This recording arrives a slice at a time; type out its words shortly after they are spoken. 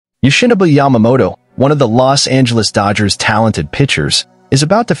Yoshinobu Yamamoto, one of the Los Angeles Dodgers' talented pitchers, is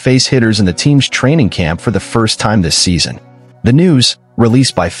about to face hitters in the team's training camp for the first time this season. The news,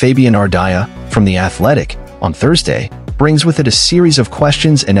 released by Fabian Ardaya from The Athletic on Thursday, brings with it a series of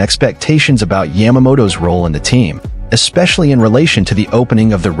questions and expectations about Yamamoto's role in the team, especially in relation to the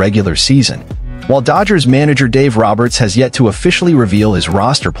opening of the regular season. While Dodgers manager Dave Roberts has yet to officially reveal his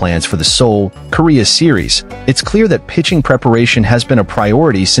roster plans for the Seoul, Korea series, it's clear that pitching preparation has been a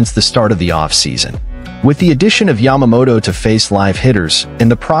priority since the start of the offseason. With the addition of Yamamoto to face live hitters and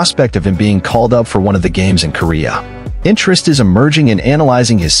the prospect of him being called up for one of the games in Korea, interest is emerging in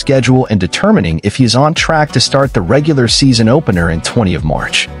analyzing his schedule and determining if he is on track to start the regular season opener in 20 of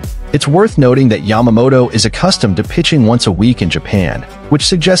March. It's worth noting that Yamamoto is accustomed to pitching once a week in Japan, which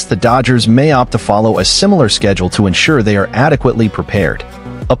suggests the Dodgers may opt to follow a similar schedule to ensure they are adequately prepared.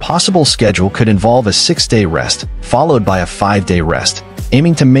 A possible schedule could involve a 6-day rest, followed by a 5-day rest,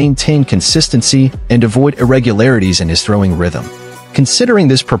 aiming to maintain consistency and avoid irregularities in his throwing rhythm. Considering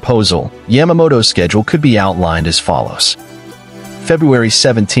this proposal, Yamamoto's schedule could be outlined as follows. February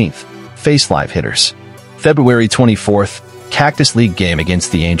 17th, face live hitters. February 24th, Cactus League game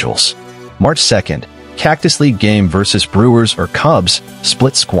against the Angels. March 2nd, Cactus League game versus Brewers or Cubs,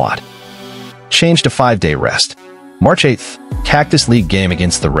 split squad. Change to 5-day rest. March 8th, Cactus League game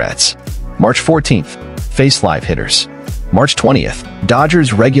against the Reds. March 14th, face live hitters. March 20th,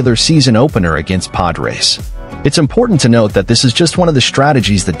 Dodgers regular season opener against Padres. It's important to note that this is just one of the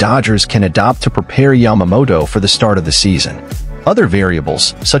strategies the Dodgers can adopt to prepare Yamamoto for the start of the season. Other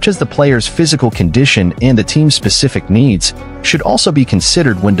variables, such as the player's physical condition and the team's specific needs, should also be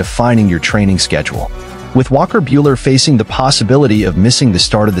considered when defining your training schedule. With Walker Buehler facing the possibility of missing the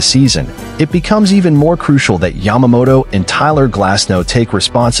start of the season, it becomes even more crucial that Yamamoto and Tyler Glasnow take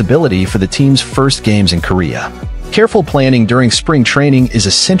responsibility for the team's first games in Korea. Careful planning during spring training is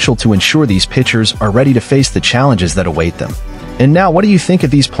essential to ensure these pitchers are ready to face the challenges that await them. And now, what do you think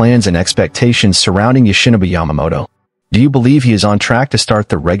of these plans and expectations surrounding Yoshinobu Yamamoto? Do you believe he is on track to start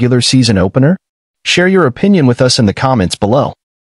the regular season opener? Share your opinion with us in the comments below.